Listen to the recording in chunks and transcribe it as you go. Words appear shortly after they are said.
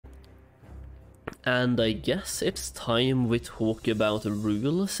And I guess it's time we talk about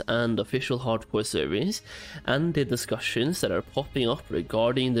rules and official hardcore servers and the discussions that are popping up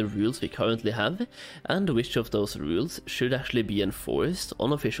regarding the rules we currently have and which of those rules should actually be enforced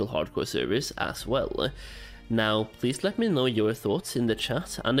on official hardcore servers as well. Now, please let me know your thoughts in the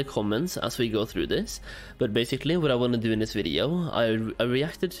chat and the comments as we go through this, but basically what I want to do in this video, I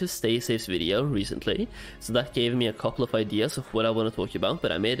reacted to Stay Safe's video recently, so that gave me a couple of ideas of what I want to talk about,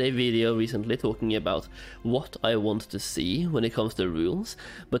 but I made a video recently talking about what I want to see when it comes to rules,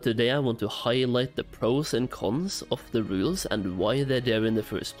 but today I want to highlight the pros and cons of the rules and why they're there in the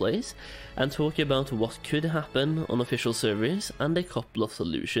first place, and talk about what could happen on official servers and a couple of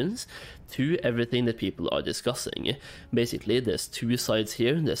solutions to everything that people are discussing. Basically, there's two sides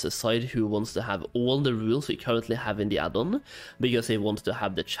here. There's a side who wants to have all the rules we currently have in the add-on, because they want to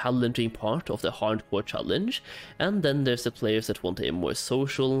have the challenging part of the hardcore challenge, and then there's the players that want a more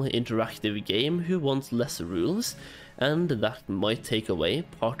social, interactive game who want less rules, and that might take away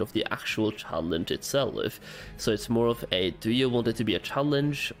part of the actual challenge itself. So it's more of a, do you want it to be a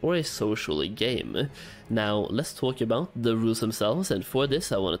challenge or a social game? Now let's talk about the rules themselves, and for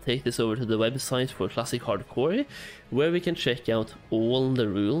this I want to take this over to the website for Classic Hardcore, where we can check out all the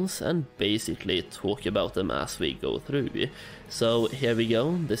rules and basically talk about them as we go through. So here we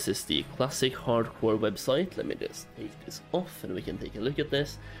go, this is the Classic Hardcore website. Let me just take this off and we can take a look at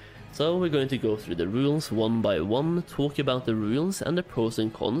this. So we're going to go through the rules one by one, talk about the rules and the pros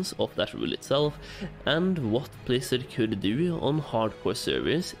and cons of that rule itself, and what Blizzard could do on hardcore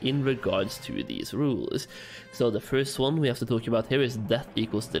servers in regards to these rules. So the first one we have to talk about here is death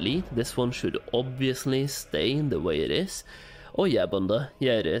equals delete. This one should obviously stay the way it is. Oh yeah, Bunda,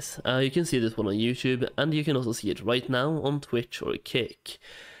 yeah it is. You can see this one on YouTube, and you can also see it right now on Twitch or Kick.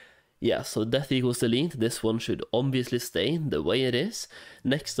 Yeah, so death equals delete, this one should obviously stay the way it is.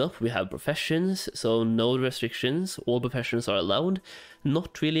 Next up we have professions, so no restrictions, all professions are allowed.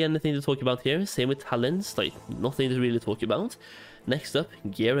 Not really anything to talk about here, same with talents, like nothing to really talk about. Next up,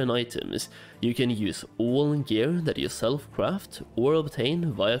 gear and items. You can use all gear that you self-craft or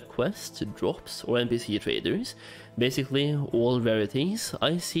obtain via quests, drops or NPC traders. Basically all rarities.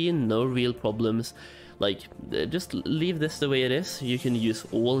 I see no real problems. Like, just leave this the way it is. You can use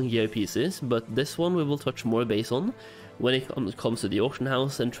all gear pieces, but this one we will touch more base on when it comes to the auction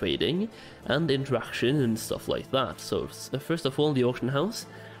house and trading and interaction and stuff like that. So first of all, the auction house.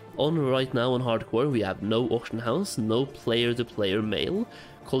 Right now on hardcore we have no auction house, no player-to-player mail.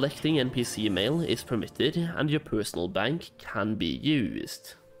 Collecting NPC mail is permitted and your personal bank can be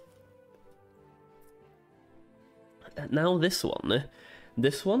used. Now this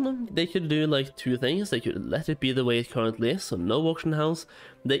one, they could do like two things. They could let it be the way it currently is, so no auction house.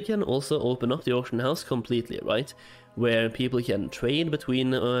 They can also open up the auction house completely, right? Where people can trade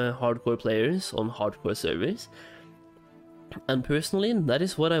between hardcore players on hardcore servers. And personally, that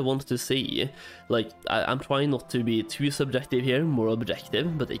is what I want to see. Like, I'm trying not to be too subjective here, more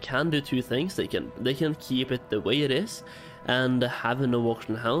objective, but they can do two things. They can keep it the way it is, and have no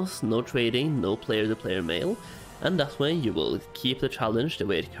auction house, no trading, no player-to-player mail. And that way you will keep the challenge the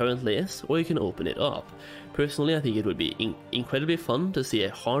way it currently is, or you can open it up. Personally, I think it would be incredibly fun to see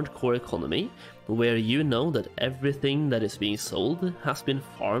a hardcore economy where you know that everything that is being sold has been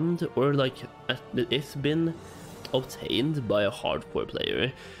farmed, or like it's been obtained by a hardcore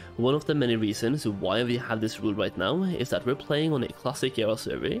player. One of the many reasons why we have this rule right now is that we're playing on a classic era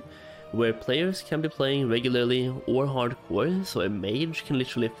server where players can be playing regularly or hardcore, so a mage can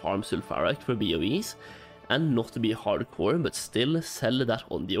literally farm Sulfuric for BOEs and not to be hardcore, but still sell that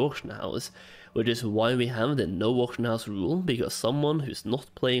on the auction house, which is why we have the no auction house rule, because someone who's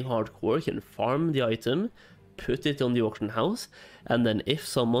not playing hardcore can farm the item, put it on the auction house, and then if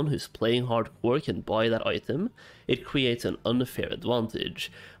someone who's playing hardcore can buy that item, it creates an unfair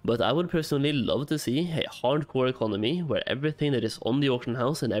advantage. But I would personally love to see a hardcore economy where everything that is on the auction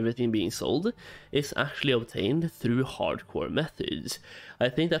house and everything being sold is actually obtained through hardcore methods. I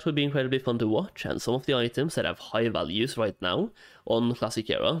think that would be incredibly fun to watch, and some of the items that have high values right now on Classic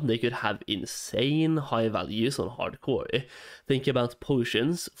Era, they could have insane high values on hardcore. Think about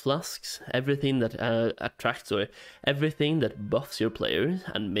potions, flasks, everything that attracts or everything that buffs your player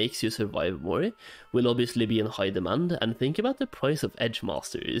and makes you survive more will obviously be in high demand, and think about the price of Edge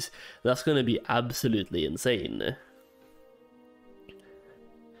Masters. That's going to be absolutely insane.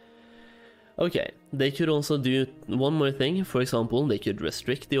 Okay, they could also do one more thing. For example, they could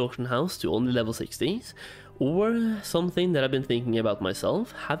restrict the auction house to only level 60s, or something that I've been thinking about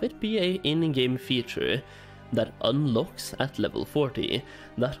myself, have it be a in-game feature that unlocks at level 40.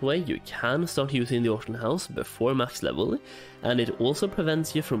 That way you can start using the auction house before max level, and it also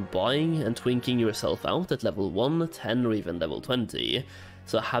prevents you from buying and twinking yourself out at level 1, 10 or even level 20.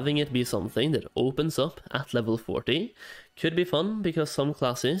 So having it be something that opens up at level 40 could be fun, because some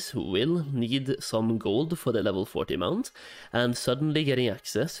classes will need some gold for the level 40 mount, and suddenly getting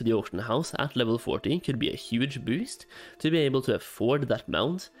access to the auction house at level 40 could be a huge boost to be able to afford that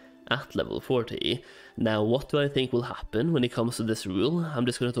mount at level 40. Now, what do I think will happen when it comes to this rule? I'm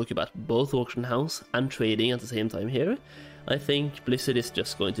just going to talk about both auction house and trading at the same time here. I think Blizzard is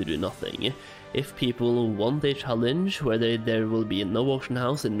just going to do nothing. If people want a challenge where there will be no auction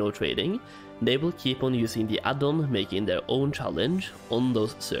house and no trading, they will keep on using the add-on, making their own challenge on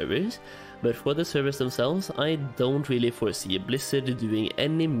those servers. But for the servers themselves, I don't really foresee Blizzard doing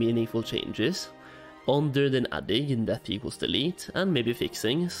any meaningful changes other than adding death equals delete and maybe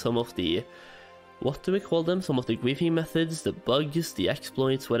fixing some of the, what do we call them, some of the griefing methods, the bugs, the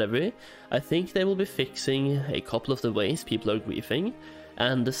exploits, whatever. I think they will be fixing a couple of the ways people are griefing,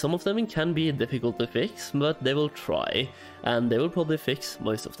 and some of them can be difficult to fix, but they will try, and they will probably fix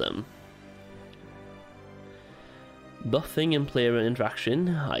most of them. Buffing and player interaction,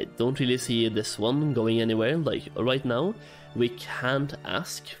 I don't really see this one going anywhere. Like right now, we can't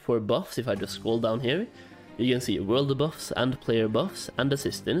ask for buffs. If I just scroll down here, you can see world buffs and player buffs and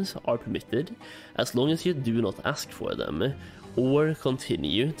assistance are permitted as long as you do not ask for them or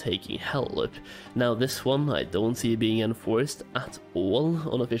continue taking help. Now this one I don't see being enforced at all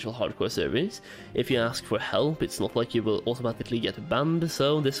on official hardcore servers. If you ask for help, it's not like you will automatically get banned,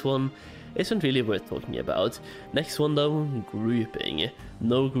 so this one isn't really worth talking about. Next one though, grouping.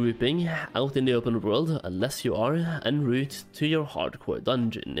 No grouping out in the open world unless you are en route to your hardcore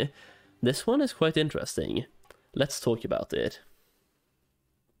dungeon. This one is quite interesting. Let's talk about it.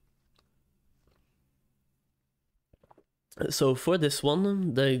 So for this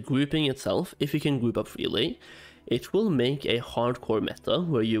one, the grouping itself, if you can group up freely, it will make a hardcore meta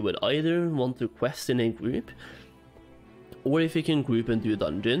where you would either want to quest in a group, or if you can group and do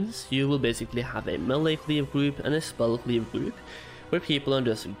dungeons, you will basically have a melee cleave group and a spell cleave group, where people are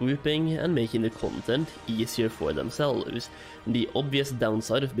just grouping and making the content easier for themselves. The obvious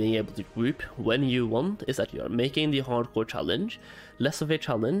downside of being able to group when you want is that you are making the hardcore challenge less of a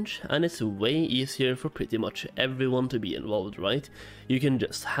challenge, and it's way easier for pretty much everyone to be involved, right? You can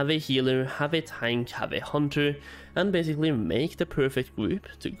just have a healer, have a tank, have a hunter, and basically make the perfect group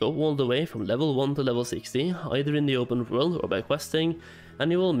to go all the way from level 1 to level 60, either in the open world or by questing,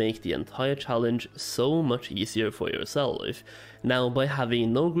 and you will make the entire challenge so much easier for yourself. Now, by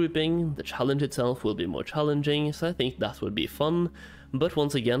having no grouping, the challenge itself will be more challenging, so I think that would be fun, but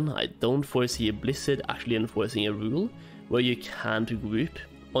once again, I don't foresee Blizzard actually enforcing a rule where you can't group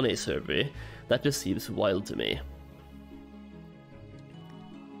on a server. That just seems wild to me.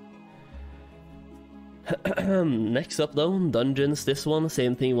 Next up though, dungeons. This one,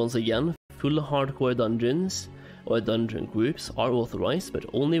 same thing once again. Full hardcore dungeons or dungeon groups are authorized, but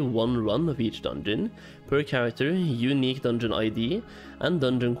only one run of each dungeon per character, unique dungeon ID, and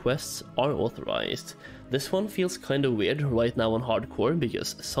dungeon quests are authorized. This one feels kind of weird right now on hardcore,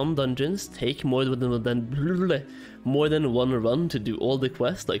 because some dungeons take more than one run to do all the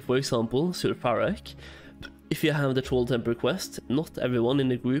quests, like for example Sulfarak. If you have the Troll Temper quest, not everyone in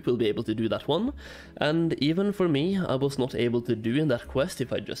the group will be able to do that one, and even for me, I was not able to do that quest.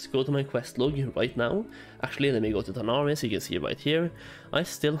 If I just go to my quest log right now, actually let me go to Tanari so you can see right here, I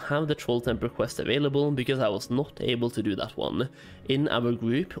still have the Troll Temper quest available because I was not able to do that one. In our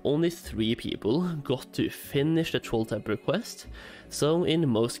group, only 3 people got to finish the Troll Temper quest, so in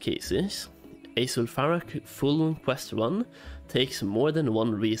most cases, a Sulfarak full quest run takes more than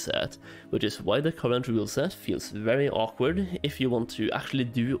one reset, which is why the current rule set feels very awkward if you want to actually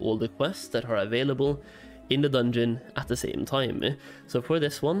do all the quests that are available in the dungeon at the same time. So for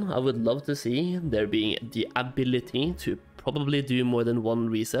this one, I would love to see there being the ability to probably do more than one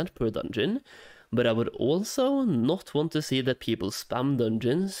reset per dungeon, but I would also not want to see that people spam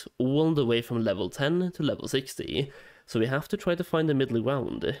dungeons all the way from level 10 to level 60, so we have to try to find a middle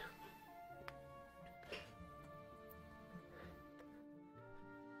ground.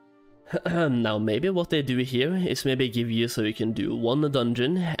 Now maybe what they do here is maybe give you so you can do one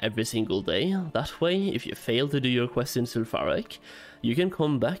dungeon every single day. That way, if you fail to do your quest in Sulfarak, you can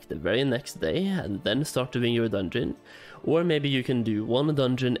come back the very next day and then start doing your dungeon. Or maybe you can do one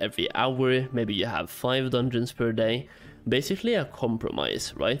dungeon every hour, maybe you have 5 dungeons per day. basically a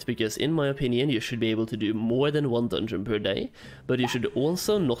compromise, right? Because in my opinion, you should be able to do more than one dungeon per day, but you should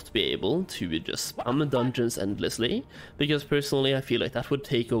also not be able to just spam dungeons endlessly, because personally I feel like that would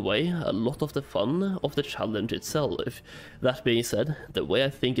take away a lot of the fun of the challenge itself. That being said, the way I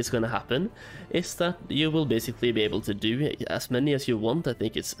think it's gonna happen is that you will basically be able to do as many as you want. I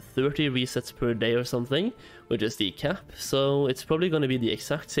think it's 30 resets per day or something, which is the cap, so it's probably gonna be the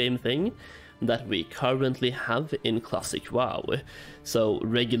exact same thing that we currently have in Classic WoW. So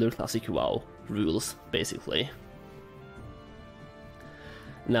regular Classic WoW rules, basically.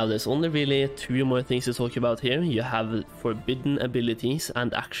 Now there's only really two more things to talk about here. You have forbidden abilities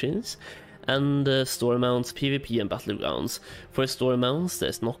and actions, and store mounts, PvP and battlegrounds. For store mounts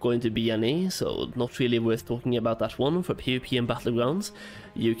there's not going to be any, so not really worth talking about that one. For PvP and battlegrounds,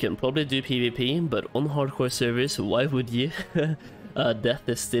 you can probably do PvP, but on hardcore servers, why would you? Death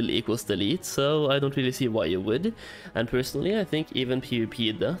is still equals delete, so I don't really see why you would. And personally, I think even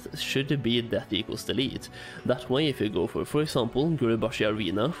PvP death should be death equals delete. That way, if you go for example, Gurubashi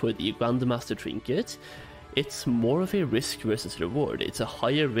Arena for the Grandmaster Trinket, it's more of a risk versus reward. It's a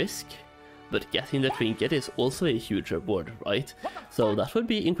higher risk, but getting the trinket is also a huge reward, right? So that would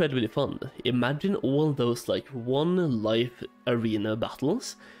be incredibly fun. Imagine all those like one life arena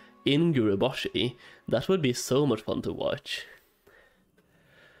battles in Gurubashi. That would be so much fun to watch.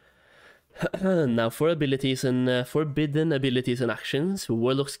 Now for abilities and forbidden abilities and actions,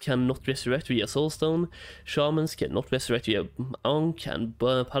 warlocks cannot resurrect via soulstone, shamans cannot resurrect via ankh, and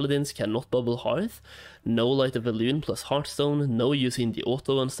paladins cannot bubble hearth. No light of Elune plus hearthstone, no using the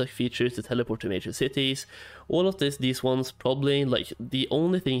auto unstuck feature to teleport to major cities. All of these ones probably, like, the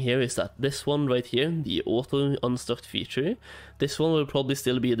only thing here is that this one right here, the auto unstuck feature, this one will probably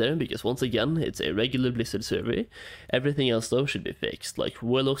still be there because once again it's a regular Blizzard server. Everything else though should be fixed, like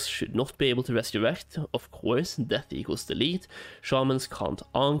warlocks should not be able to resurrect, of course, death equals delete. Shamans can't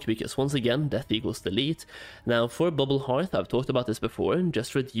ankh because once again death equals delete. Now for bubble hearth, I've talked about this before,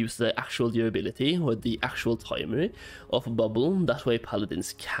 just reduce the actual durability or the actual timer of bubble, that way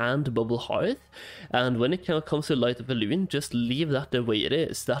paladins can't bubble hearth. And when it comes to light of Elune, just leave that the way it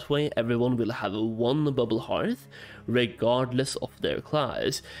is. That way everyone will have one bubble hearth regardless of their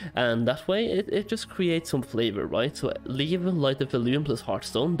class, and that way it just creates some flavor, right? So leave light of Elune plus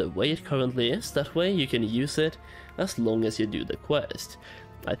hearthstone the way it currently is. That way you can use it as long as you do the quest.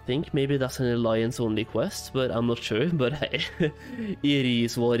 I think maybe that's an alliance only quest, but I'm not sure. But hey, it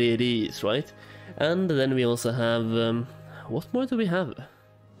is what it is, right? And then we also have what more do we have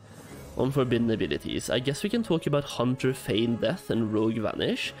on forbidden abilities? I guess we can talk about Hunter Feign Death and Rogue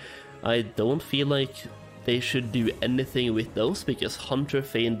Vanish. I don't feel like they should do anything with those because Hunter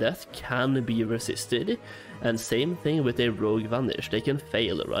Feign Death can be resisted, and same thing with a Rogue Vanish, they can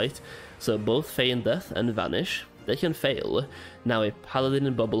fail, right? So both Feign Death and Vanish, they can fail. Now a Paladin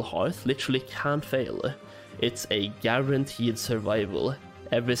in Bubble Hearth literally can't fail. It's a guaranteed survival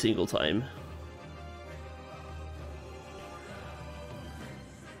every single time.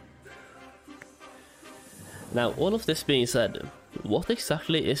 Now all of this being said, what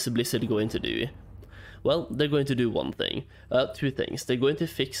exactly is Blizzard going to do? Well, they're going to do one thing, two things. They're going to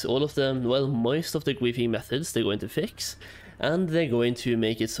fix all of them, well, most of the griefing methods they're going to fix, and they're going to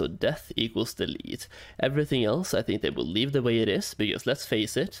make it so death equals delete. Everything else, I think they will leave the way it is, because let's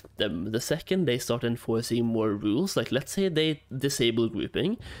face it, the second they start enforcing more rules, like let's say they disable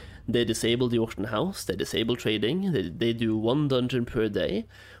grouping, they disable the auction house, they disable trading, they do one dungeon per day,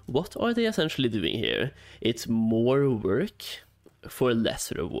 what are they essentially doing here? It's more work for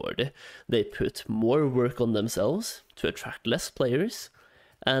less reward. They put more work on themselves to attract less players,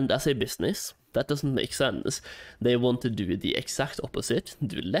 and as a business, that doesn't make sense. They want to do the exact opposite,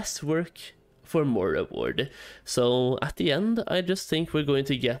 do less work for more reward. So at the end, I just think we're going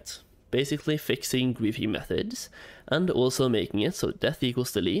to get basically fixing griefing methods and also making it so death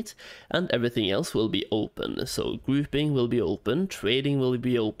equals delete and everything else will be open. So grouping will be open, trading will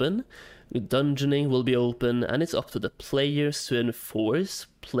be open, dungeoning will be open, and it's up to the players to enforce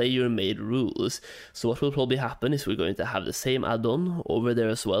player-made rules. So what will probably happen is we're going to have the same add-on over there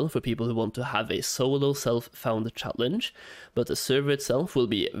as well for people who want to have a solo self-found challenge, but the server itself will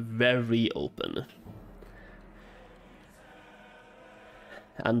be very open.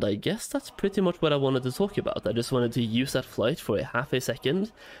 And I guess that's pretty much what I wanted to talk about. I just wanted to use that flight for a half a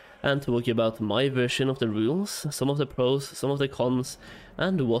second and talk about my version of the rules, some of the pros, some of the cons,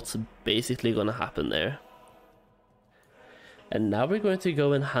 and what's basically gonna happen there. And now we're going to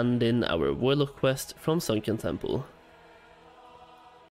go and hand in our Warlock quest from Sunken Temple.